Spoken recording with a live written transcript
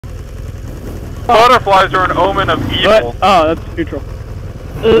Butterflies are an omen of evil. What? Oh, that's neutral.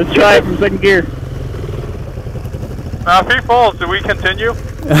 Let's try it from second gear. Now, if he falls, do we continue?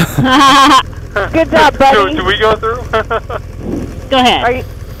 Good job, buddy. Do we go through? Go ahead.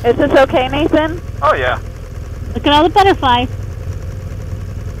 Is this okay, Nathan? Oh, yeah. Look at all the butterflies.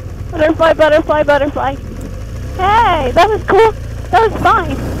 Butterfly, butterfly, butterfly. Hey, that was cool. That was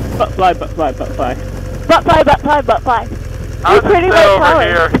fine. Butt fly. Butt fly. I'll pretty just much stay over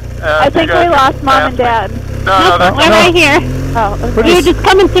colors. here. I think we lost Mom and Dad. No, that's we're right here. Oh, okay. You're just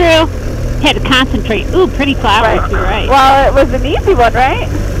coming through. Had to concentrate. Ooh, pretty flowers. Right. You're right. Well, it was an easy one, right?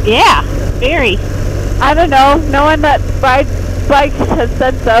 Yeah, very. I don't know. No one that rides bikes has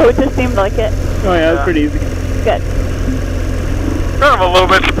said so. It just seemed like it. Oh yeah, that's pretty easy. Good. kind of a little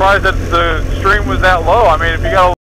bit surprised that the stream was that low. I mean, if you got a